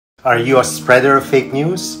Are you a spreader of fake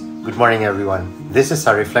news? Good morning, everyone. This is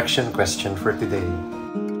our reflection question for today.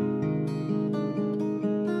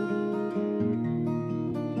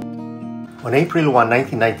 On April 1,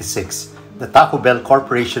 1996, the Taco Bell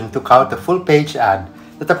Corporation took out a full-page ad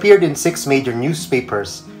that appeared in 6 major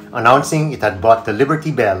newspapers announcing it had bought the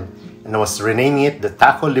Liberty Bell and was renaming it the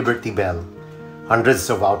Taco Liberty Bell.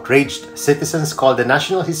 Hundreds of outraged citizens called the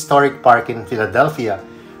National Historic Park in Philadelphia,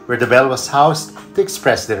 where the bell was housed, to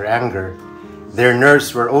express their anger. Their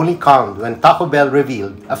nerves were only calmed when Taco Bell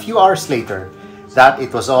revealed, a few hours later, that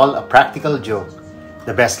it was all a practical joke.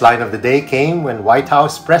 The best line of the day came when White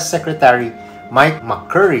House Press Secretary Mike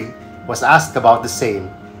McCurry was asked about the sale.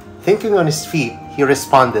 Thinking on his feet, he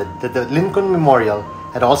responded that the Lincoln Memorial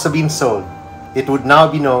had also been sold. It would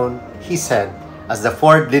now be known, he said, as the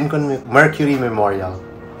Ford Lincoln Mercury Memorial.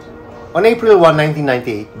 On April 1,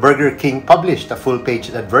 1998, Burger King published a full-page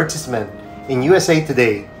advertisement in USA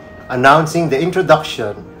Today announcing the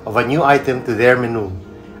introduction of a new item to their menu,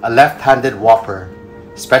 a left-handed Whopper,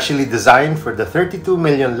 specially designed for the 32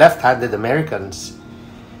 million left-handed Americans.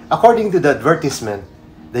 According to the advertisement,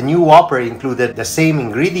 the new Whopper included the same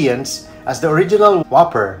ingredients as the original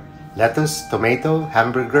Whopper: lettuce, tomato,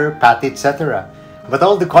 hamburger, patty, etc. But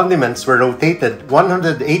all the condiments were rotated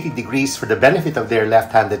 180 degrees for the benefit of their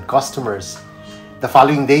left-handed customers. The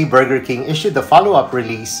following day, Burger King issued a follow-up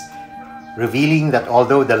release revealing that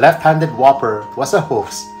although the left-handed Whopper was a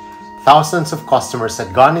hoax, thousands of customers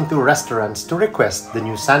had gone into restaurants to request the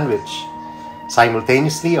new sandwich.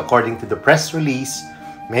 Simultaneously, according to the press release,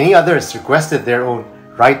 many others requested their own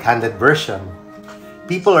right-handed version.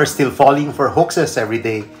 People are still falling for hoaxes every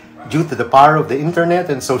day due to the power of the internet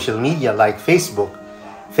and social media like Facebook.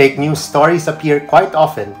 Fake news stories appear quite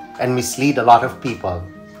often and mislead a lot of people.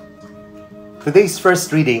 Today's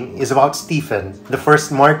first reading is about Stephen, the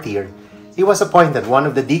first martyr. He was appointed one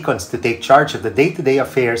of the deacons to take charge of the day-to-day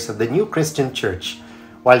affairs of the new Christian church,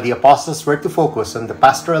 while the apostles were to focus on the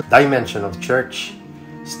pastoral dimension of church.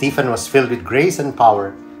 Stephen was filled with grace and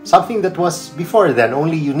power, something that was before then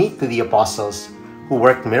only unique to the apostles, who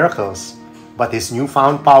worked miracles. But his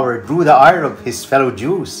newfound power drew the ire of his fellow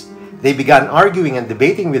Jews. They began arguing and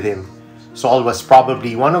debating with him. Saul was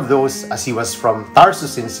probably one of those, as he was from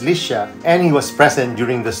Tarsus in Cilicia, and he was present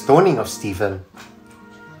during the stoning of Stephen.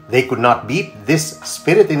 They could not beat this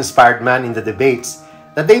spirit-inspired man in the debates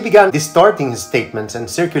that they began distorting his statements and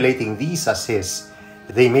circulating these as his.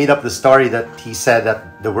 They made up the story that he said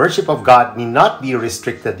that the worship of God need not be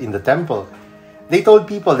restricted in the temple. They told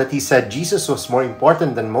people that he said Jesus was more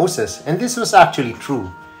important than Moses, and this was actually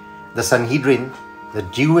true. The Sanhedrin, the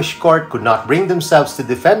Jewish court, could not bring themselves to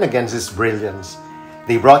defend against his brilliance.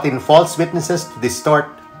 They brought in false witnesses to distort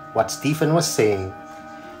what Stephen was saying.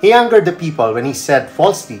 He angered the people when he said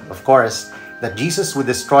falsely, of course, that Jesus would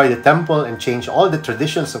destroy the temple and change all the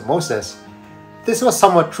traditions of Moses. This was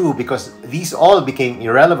somewhat true because these all became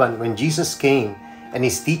irrelevant when Jesus came, and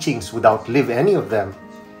his teachings would outlive any of them.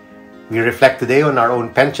 We reflect today on our own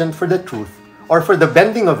penchant for the truth, or for the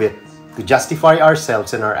bending of it, to justify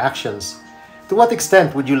ourselves and our actions. To what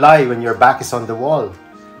extent would you lie when your back is on the wall?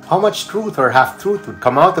 How much truth or half-truth would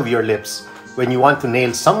come out of your lips when you want to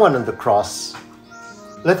nail someone on the cross?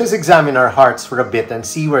 Let us examine our hearts for a bit and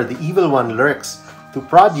see where the evil one lurks, to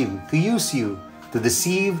prod you, to use you, to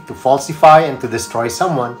deceive, to falsify, and to destroy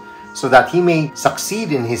someone, so that he may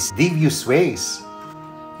succeed in his devious ways.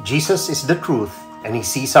 Jesus is the truth, and he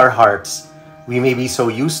sees our hearts. We may be so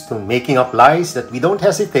used to making up lies that we don't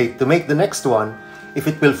hesitate to make the next one if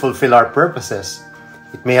it will fulfill our purposes.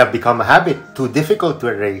 It may have become a habit too difficult to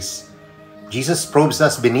erase. Jesus probes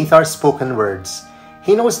us beneath our spoken words.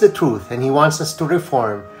 He knows the truth, and he wants us to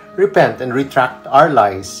reform, repent, and retract our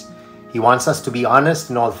lies. He wants us to be honest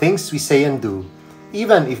in all things we say and do,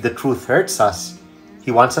 even if the truth hurts us. He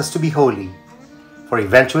wants us to be holy. For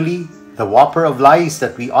eventually, the Whopper of lies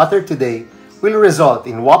that we utter today will result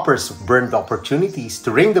in whoppers of burned opportunities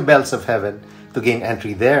to ring the bells of heaven to gain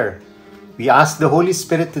entry there. We ask the Holy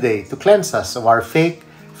Spirit today to cleanse us of our fake,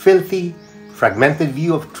 filthy, fragmented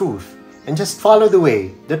view of truth and just follow the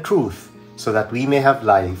way, the truth, so that we may have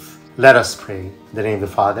life. Let us pray. In the name of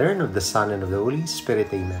the Father, and of the Son, and of the Holy Spirit.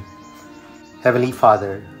 Amen. Heavenly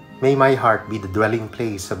Father, may my heart be the dwelling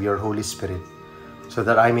place of your Holy Spirit, so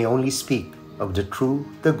that I may only speak of the true,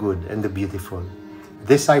 the good, and the beautiful.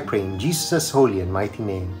 This I pray in Jesus' holy and mighty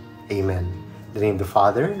name. Amen. In the name of the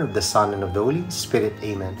Father, and of the Son, and of the Holy Spirit.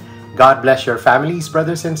 Amen. God bless your families,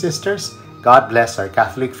 brothers and sisters. God bless our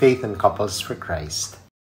Catholic faith and couples for Christ.